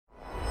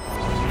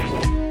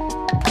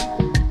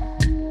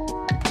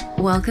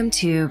Welcome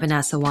to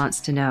Vanessa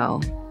Wants to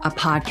Know, a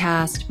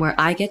podcast where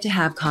I get to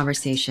have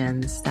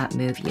conversations that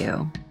move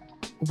you.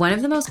 One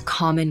of the most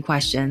common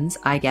questions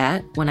I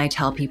get when I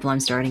tell people I'm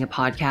starting a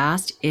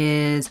podcast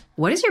is,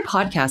 what is your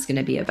podcast going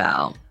to be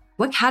about?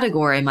 What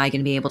category am I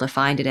going to be able to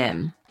find it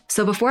in?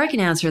 So before I can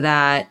answer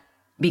that,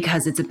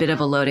 because it's a bit of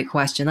a loaded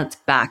question, let's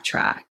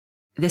backtrack.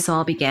 This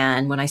all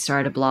began when I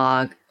started a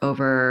blog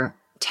over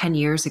 10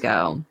 years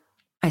ago.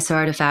 I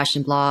started a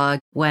fashion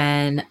blog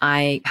when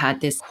I had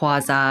this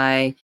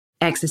quasi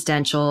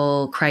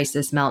existential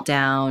crisis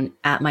meltdown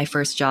at my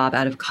first job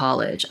out of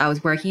college. I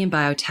was working in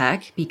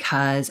biotech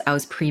because I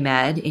was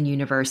pre-med in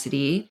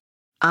university.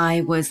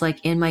 I was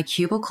like in my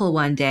cubicle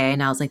one day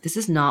and I was like, this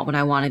is not what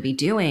I want to be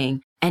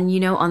doing. And,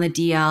 on the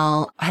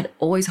DL, I had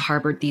always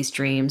harbored these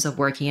dreams of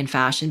working in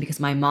fashion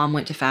because my mom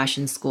went to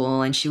fashion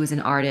school and she was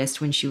an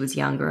artist when she was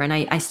younger. And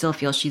I still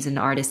feel she's an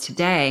artist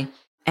today.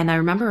 And I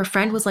remember a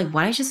friend was like,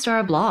 why don't you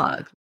start a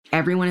blog?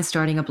 Everyone is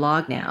starting a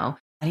blog now.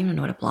 I didn't even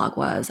know what a blog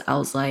was. I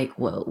was like,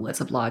 whoa,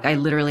 what's a blog? I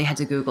literally had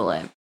to Google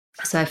it.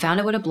 So I found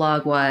out what a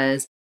blog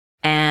was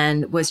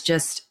and was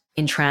just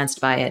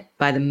entranced by it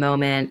by the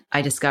moment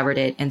I discovered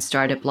it and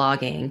started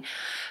blogging.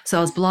 So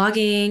I was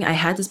blogging. I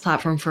had this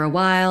platform for a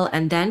while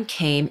and then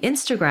came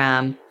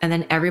Instagram. And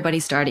then everybody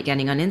started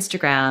getting on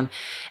Instagram.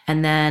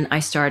 And then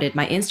I started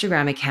my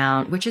Instagram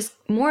account, which is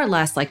more or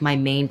less like my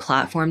main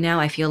platform now.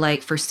 I feel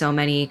like for so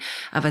many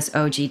of us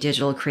OG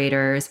digital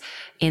creators,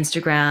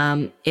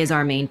 Instagram is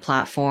our main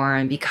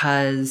platform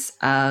because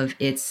of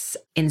its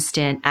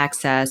instant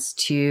access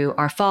to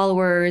our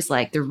followers.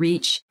 Like the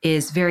reach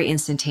is very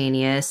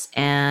instantaneous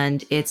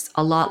and it's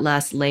a lot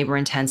less labor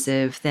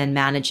intensive than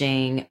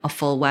managing a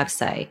full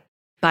website.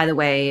 By the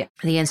way,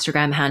 the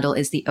Instagram handle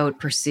is The Haute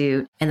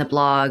Pursuit and the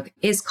blog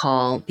is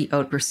called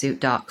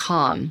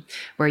thehautepursuit.com,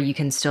 where you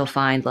can still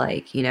find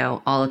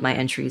all of my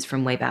entries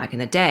from way back in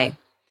the day.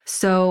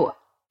 So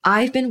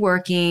I've been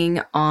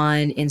working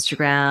on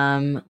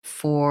Instagram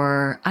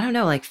for,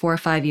 4 or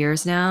 5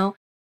 years now.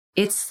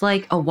 It's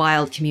like a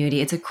wild community.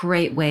 It's a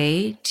great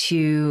way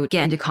to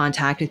get into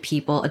contact with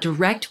people, a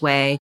direct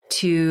way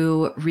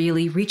to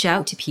really reach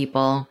out to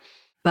people.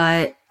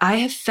 But I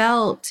have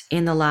felt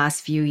in the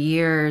last few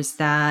years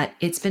that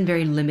it's been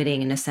very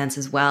limiting in a sense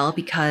as well,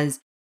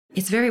 because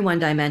it's very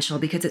one-dimensional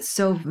because it's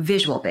so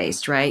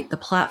visual-based, right? The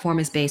platform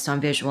is based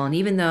on visual. And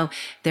even though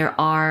there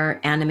are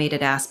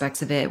animated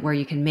aspects of it where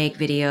you can make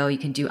video, you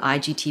can do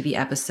IGTV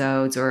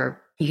episodes, or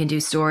you can do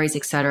stories,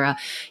 etc.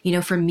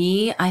 For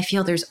me, I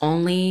feel there's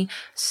only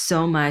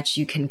so much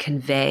you can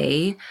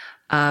convey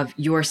of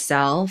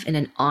yourself in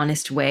an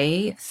honest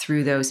way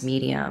through those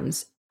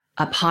mediums.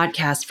 A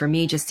podcast for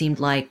me just seemed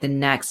like the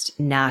next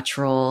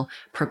natural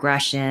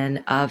progression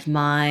of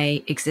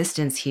my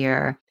existence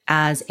here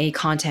as a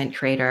content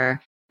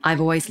creator.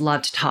 I've always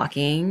loved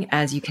talking,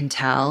 as you can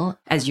tell,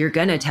 as you're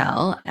going to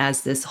tell,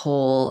 as this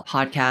whole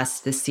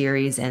podcast, this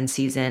series and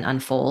season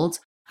unfolds.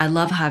 I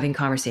love having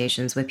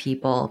conversations with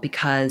people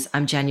because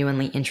I'm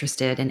genuinely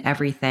interested in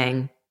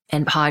everything.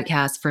 And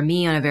podcasts, for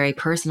me, on a very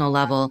personal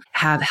level,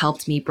 have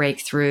helped me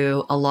break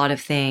through a lot of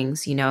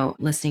things.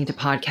 Listening to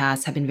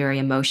podcasts have been very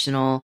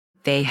emotional.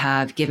 They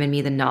have given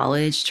me the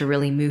knowledge to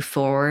really move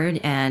forward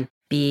and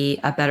be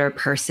a better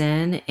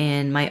person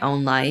in my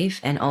own life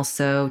and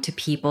also to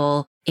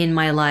people in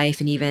my life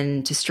and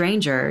even to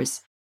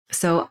strangers.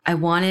 So I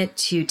wanted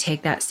to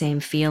take that same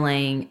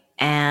feeling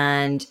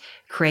and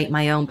create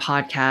my own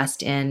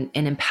podcast and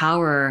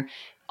empower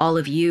all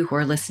of you who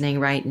are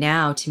listening right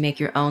now to make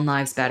your own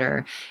lives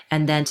better,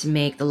 and then to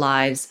make the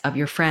lives of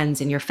your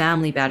friends and your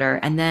family better.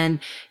 And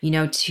then,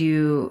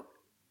 to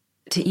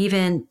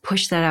even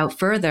push that out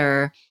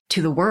further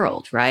to the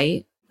world,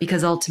 right?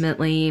 Because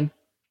ultimately,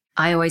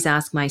 I always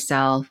ask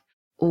myself,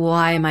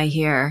 why am I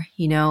here?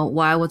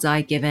 Why was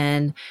I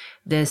given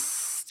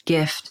this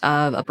gift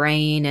of a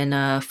brain and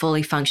a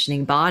fully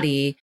functioning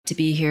body to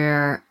be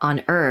here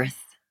on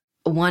Earth?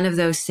 One of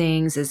those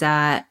things is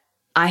that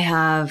I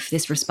have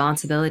this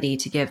responsibility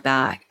to give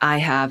back. I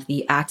have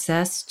the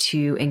access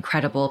to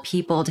incredible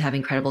people, to have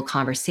incredible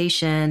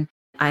conversation.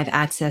 I have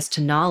access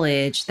to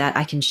knowledge that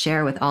I can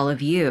share with all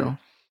of you.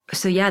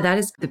 So yeah, that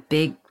is the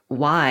big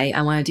why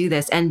I want to do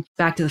this. And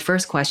back to the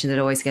first question that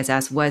always gets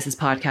asked, what is this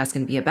podcast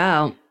going to be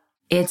about?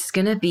 It's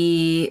going to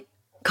be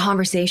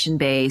conversation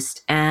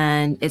based,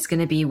 and it's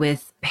going to be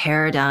with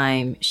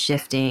paradigm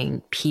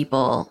shifting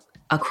people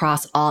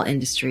across all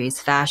industries: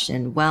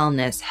 fashion,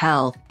 wellness,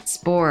 health,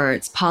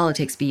 sports,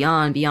 politics,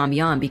 beyond,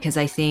 because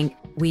I think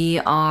we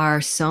are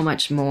so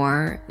much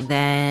more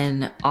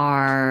than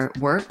our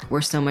work.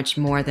 We're so much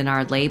more than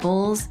our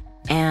labels.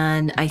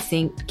 And I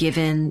think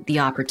given the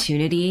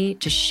opportunity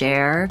to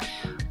share,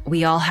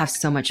 we all have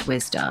so much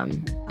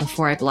wisdom.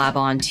 Before I blab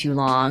on too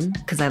long,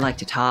 because I like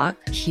to talk,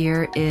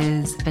 here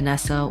is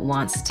Vanessa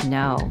Wants to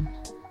Know.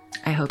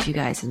 I hope you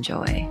guys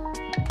enjoy.